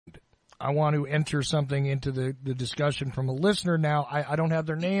I want to enter something into the discussion from a listener. Now, I don't have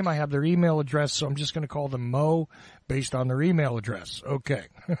their name. I have their email address, so I'm just going to call them Mo based on their email address. Okay.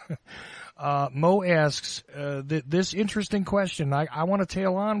 Mo asks this interesting question. I want to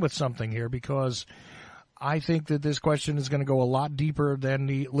tail on with something here because I think that this question is going to go a lot deeper than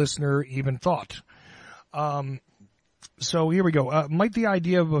the listener even thought. So here we go. Might the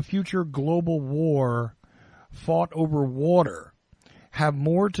idea of a future global war fought over water have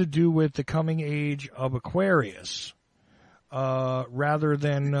more to do with the coming age of Aquarius rather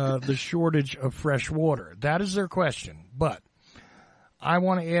than the shortage of fresh water? That is their question. But I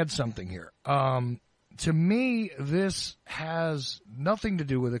want to add something here. To me, this has nothing to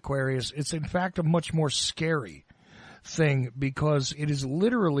do with Aquarius. It's, in fact, a much more scary thing because it is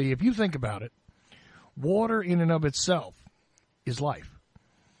literally, if you think about it, water in and of itself is life.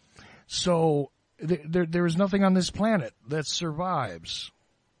 So there is nothing on this planet that survives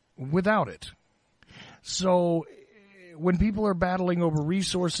without it. So when people are battling over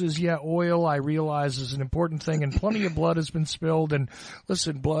resources, oil, I realize, is an important thing, and plenty of blood has been spilled. And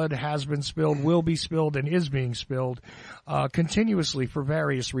listen, blood has been spilled, will be spilled, and is being spilled continuously for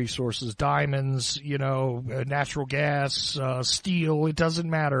various resources, diamonds, natural gas, steel. It doesn't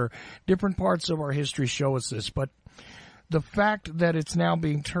matter. Different parts of our history show us this. But the fact that it's now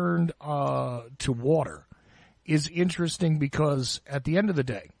being turned to water is interesting because at the end of the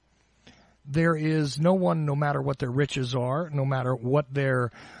day, there is no one, no matter what their riches are, no matter what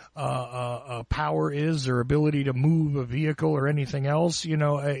their power is, their ability to move a vehicle or anything else,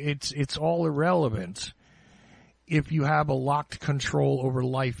 it's all irrelevant if you have a locked control over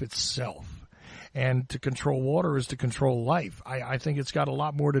life itself. And to control water is to control life. I think it's got a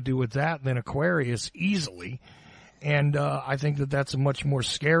lot more to do with that than Aquarius easily. And I think that that's a much more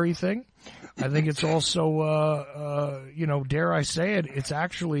scary thing. I think it's also, dare I say it, it's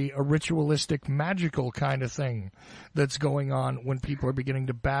actually a ritualistic, magical kind of thing that's going on when people are beginning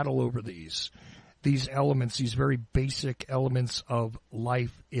to battle over these elements, these very basic elements of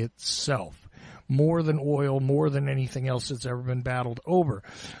life itself. More than oil, more than anything else that's ever been battled over.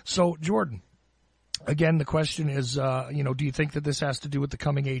 So, Jordan, again, the question is, do you think that this has to do with the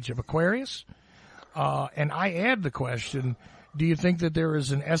coming age of Aquarius? And I add the question, do you think that there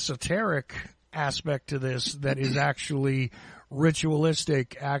is an esoteric aspect to this that is actually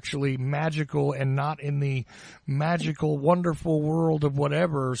ritualistic, actually magical, and not in the magical, wonderful world of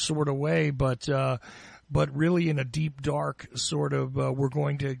whatever sort of way, but really in a deep, dark sort of, we're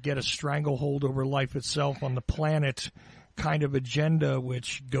going to get a stranglehold over life itself on the planet kind of agenda,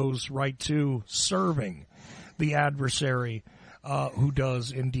 which goes right to serving the adversary who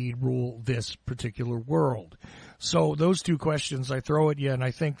does indeed rule this particular world. So those two questions I throw at you, and I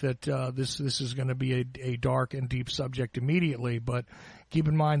think that this is going to be a dark and deep subject immediately. But keep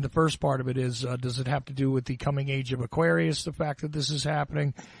in mind the first part of it is, does it have to do with the coming age of Aquarius, the fact that this is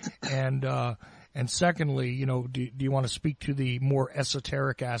happening? And secondly, do you want to speak to the more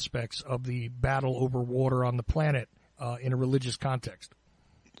esoteric aspects of the battle over water on the planet in a religious context?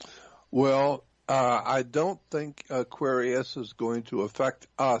 Well, I don't think Aquarius is going to affect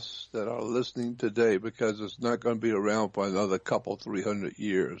us that are listening today because it's not going to be around for another 300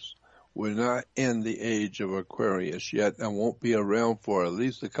 years. We're not in the age of Aquarius yet and won't be around for at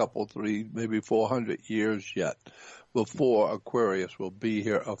least 3, maybe 400 years yet before Aquarius will be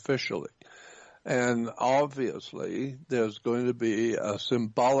here officially. And obviously, there's going to be a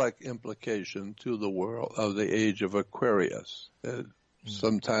symbolic implication to the world of the age of Aquarius.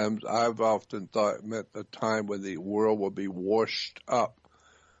 Sometimes I've often thought it meant a time when the world will be washed up.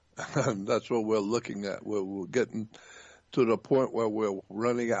 And that's what we're looking at. We're getting to the point where we're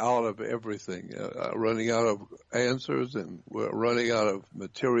running out of everything, running out of answers, and we're running out of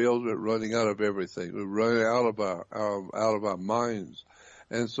materials. We're running out of everything. We're running out of our minds.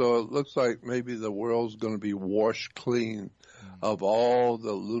 And so it looks like maybe the world's going to be washed clean of all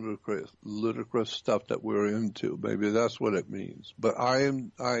the ludicrous stuff that we're into. Maybe that's what it means. But I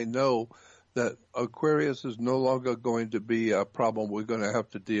know that Aquarius is no longer going to be a problem we're going to have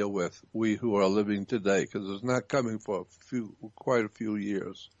to deal with, we who are living today, because it's not coming for quite a few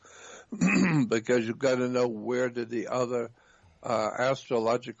years. Because you've got to know, where did the other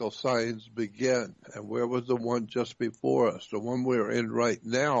astrological signs begin, and where was the one just before us? The one we're in right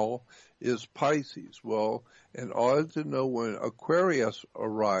now is Pisces. Well, in order to know when Aquarius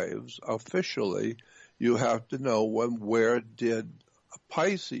arrives officially, you have to know where did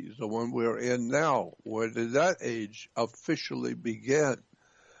Pisces, the one we're in now, where did that age officially begin?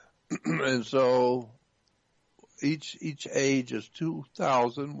 And so each age is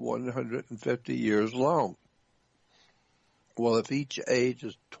 2,150 years long. Well, if each age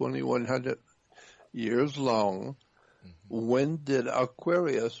is 2,100 years long, when did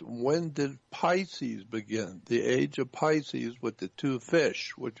Pisces begin? The age of Pisces with the two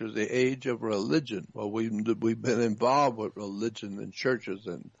fish, which is the age of religion. Well, we've been involved with religion and churches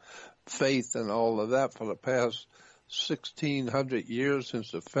and faith and all of that for the past 1,600 years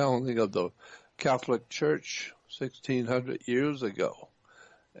since the founding of the Catholic Church 1,600 years ago.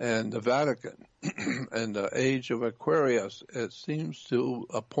 And the Vatican and the age of Aquarius, it seems to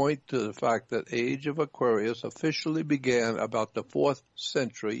point to the fact that age of Aquarius officially began about the 4th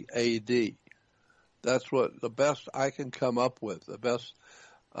century AD. That's what the best I can come up with, the best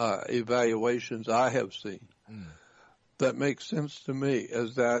evaluations I have seen. That makes sense to me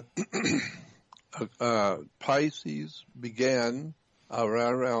is that Pisces began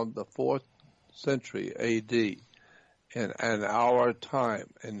around the 4th century AD. In our time,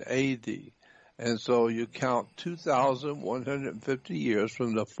 in AD. And so you count 2,150 years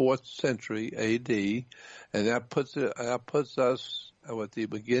from the 4th century AD, and that puts us at the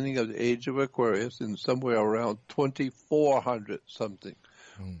beginning of the age of Aquarius in somewhere around 2,400 something.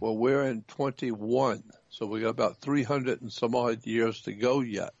 Well, we're in 21, so we got about 300 and some odd years to go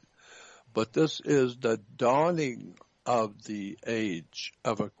yet. But this is the dawning of the age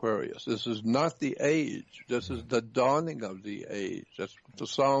of Aquarius. This is not the age. This is the dawning of the age. That's what the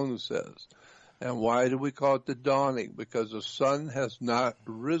song says. And why do we call it the dawning? Because the sun has not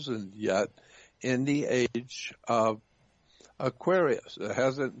risen yet in the age of Aquarius. It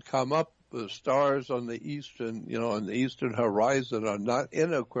hasn't come up. The stars on the eastern horizon are not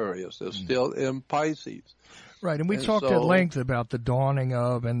in Aquarius. They're still in Pisces. Right, and we talked at length about the dawning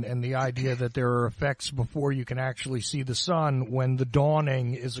of and the idea that there are effects before you can actually see the sun when the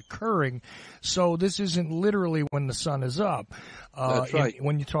dawning is occurring. So this isn't literally when the sun is up. That's right.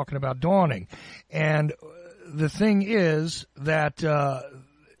 When you're talking about dawning. And the thing is that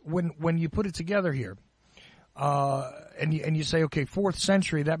when you put it together here, and you say, okay, 4th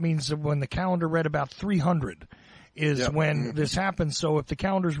century, that means that when the calendar read about 300 is when this happens. So if the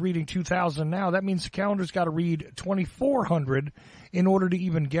calendar's reading 2000 now, that means the calendar's got to read 2400 in order to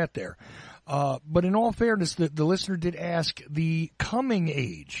even get there. But in all fairness, the listener did ask the coming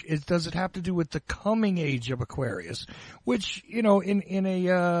age. Does it have to do with the coming age of Aquarius, which, in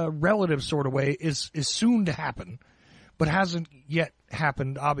a relative sort of way is soon to happen, but hasn't yet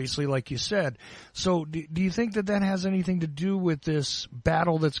happened, obviously, like you said. So do you think that has anything to do with this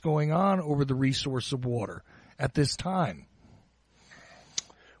battle that's going on over the resource of water at this time?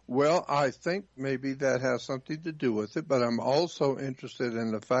 Well, I think maybe that has something to do with it, but I'm also interested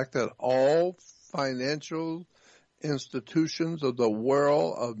in the fact that all financial institutions of the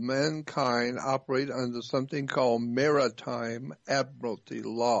world of mankind operate under something called maritime admiralty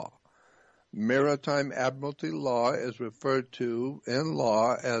law. Maritime admiralty law is referred to in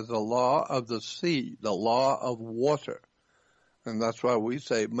law as the law of the sea, the law of water. And that's why we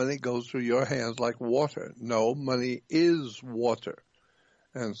say money goes through your hands like water. No, money is water.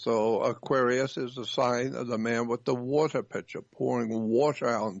 And so Aquarius is a sign of the man with the water pitcher, pouring water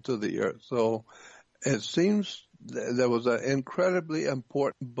out into the earth. So it seems there was an incredibly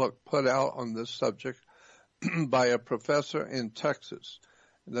important book put out on this subject by a professor in Texas.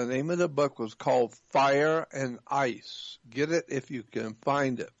 The name of the book was called Fire and Ice. Get it if you can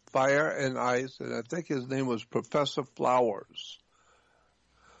find it. Fire and Ice, and I think his name was Professor Flowers.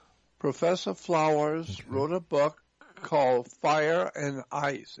 Professor Flowers wrote a book called Fire and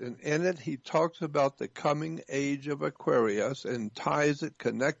Ice, and in it he talks about the coming age of Aquarius and ties it,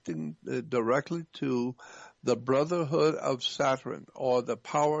 connecting it directly to the Brotherhood of Saturn, or the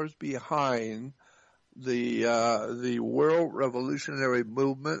powers behind the world revolutionary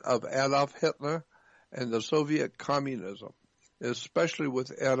movement of Adolf Hitler and the Soviet communism, especially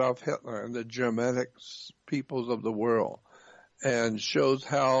with Adolf Hitler and the Germanic peoples of the world, and shows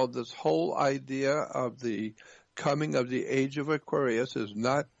how this whole idea of the coming of the age of Aquarius is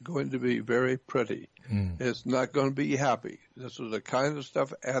not going to be very pretty. It's not going to be happy. This was the kind of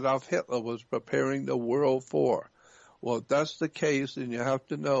stuff Adolf Hitler was preparing the world for. Well, if that's the case, then you have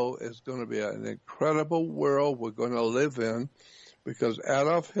to know it's going to be an incredible world we're going to live in, because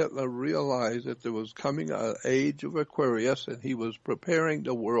Adolf Hitler realized that there was coming an age of Aquarius, and he was preparing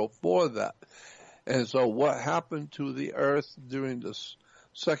the world for that. And so what happened to the earth during the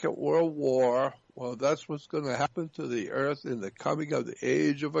Second World War, well, that's what's going to happen to the earth in the coming of the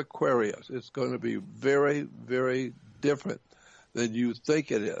age of Aquarius. It's going to be very, very different than you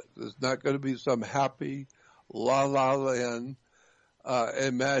think it is. It's not going to be some happy la-la land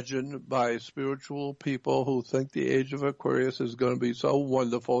imagined by spiritual people who think the age of Aquarius is going to be so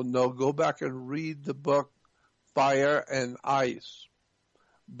wonderful. No, go back and read the book Fire and Ice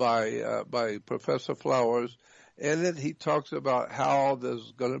by Professor Flowers. In it, he talks about how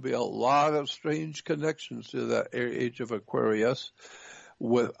there's going to be a lot of strange connections to that age of Aquarius,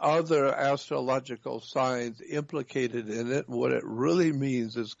 with other astrological signs implicated in it, what it really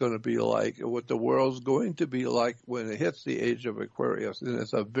means it's going to be like, what the world's going to be like when it hits the age of Aquarius. And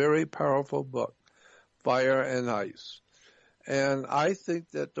it's a very powerful book, Fire and Ice. And I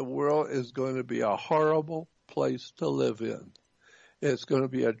think that the world is going to be a horrible place to live in. It's going to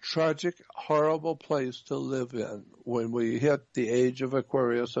be a tragic, horrible place to live in when we hit the age of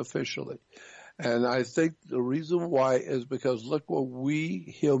Aquarius officially. And I think the reason why is because look where we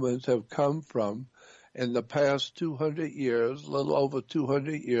humans have come from in the past 200 years, a little over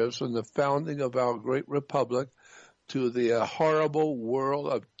 200 years from the founding of our great republic to the horrible world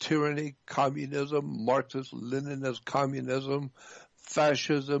of tyranny, communism, Marxist-Leninist communism,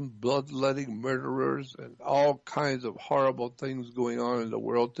 fascism, bloodletting murderers, and all kinds of horrible things going on in the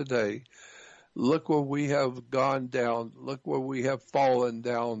world today. Look where we have gone down. Look where we have fallen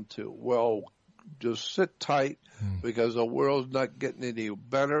down to. Well, just sit tight because the world's not getting any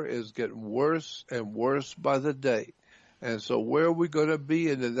better. It's getting worse and worse by the day. And so where are we going to be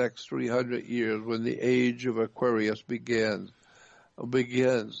in the next 300 years when the age of Aquarius begins?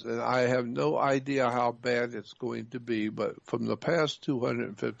 And I have no idea how bad it's going to be, but from the past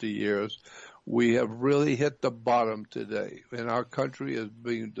 250 years, we have really hit the bottom today, and our country is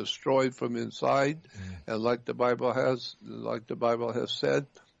being destroyed from inside. And like the Bible has said,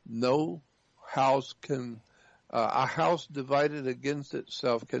 no house a house divided against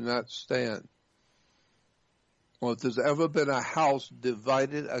itself cannot stand. Well, if there's ever been a house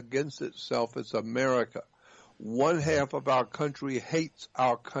divided against itself, it's America. One half of our country hates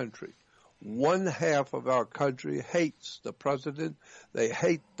our country. One half of our country hates the president. They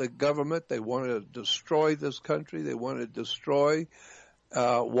hate the government. They want to destroy this country. They want to destroy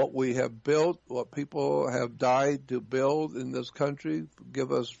what we have built, what people have died to build in this country,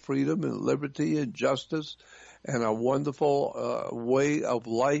 give us freedom and liberty and justice and a wonderful way of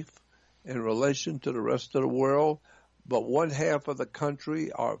life in relation to the rest of the world. But one half of the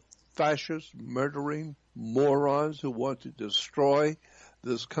country are fascist, murdering morons who want to destroy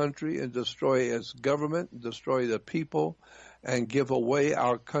this country and destroy its government, and destroy the people, and give away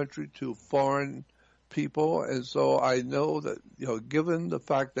our country to foreign people. And so I know that, given the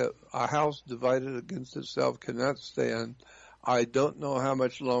fact that a house divided against itself cannot stand, I don't know how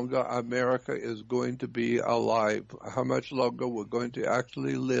much longer America is going to be alive, how much longer we're going to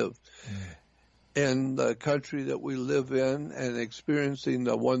actually live in the country that we live in and experiencing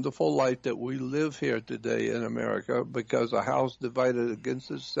the wonderful life that we live here today in America, because a house divided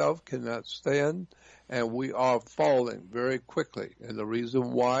against itself cannot stand, and we are falling very quickly. And the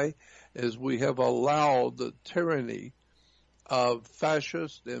reason why is we have allowed the tyranny of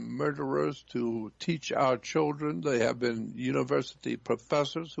fascists and murderers to teach our children. They have been university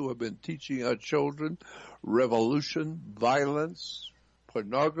professors who have been teaching our children revolution, violence,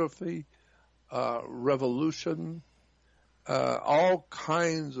 pornography, revolution, all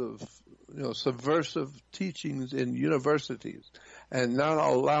kinds of subversive teachings in universities, and not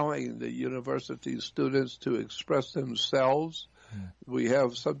allowing the university students to express themselves. We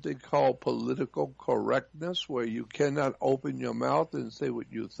have something called political correctness, where you cannot open your mouth and say what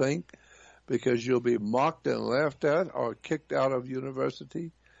you think because you'll be mocked and laughed at or kicked out of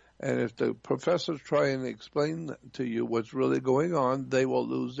university. And if the professors try and explain to you what's really going on, they will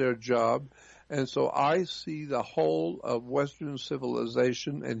lose their job. And so I see the whole of Western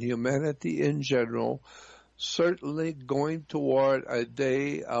civilization and humanity in general certainly going toward a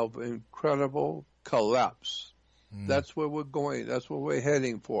day of incredible collapse. That's where we're going. That's where we're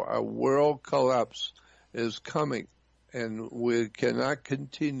heading for. A world collapse is coming, and we cannot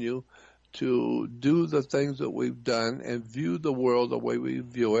continue to do the things that we've done and view the world the way we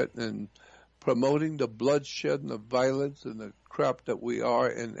view it, and promoting the bloodshed and the violence and the crap that we are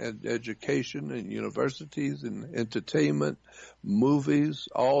in education and universities and entertainment, movies,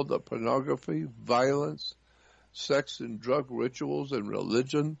 all the pornography, violence, sex and drug rituals and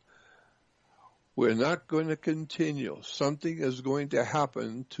religion. We're not going to continue. Something is going to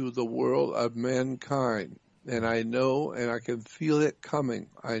happen to the world of mankind. And I know, and I can feel it coming.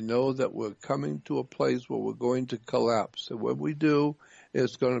 I know that we're coming to a place where we're going to collapse. And when we do,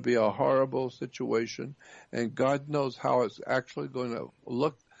 it's going to be a horrible situation. And God knows how it's actually going to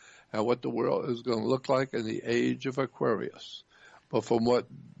look and what the world is going to look like in the age of Aquarius. But from what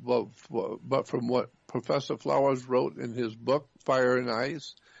Professor Flowers wrote in his book, Fire and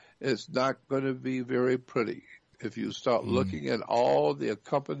Ice, it's not going to be very pretty if you start looking at all the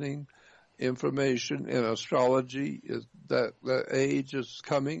accompanying information in astrology is that the age is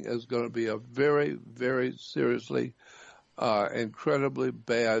coming is going to be a very, very seriously, incredibly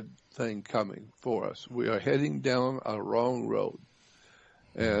bad thing coming for us. We are heading down a wrong road.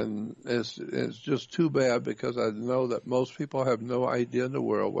 And it's just too bad because I know that most people have no idea in the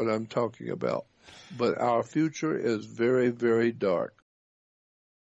world what I'm talking about. But our future is very, very dark.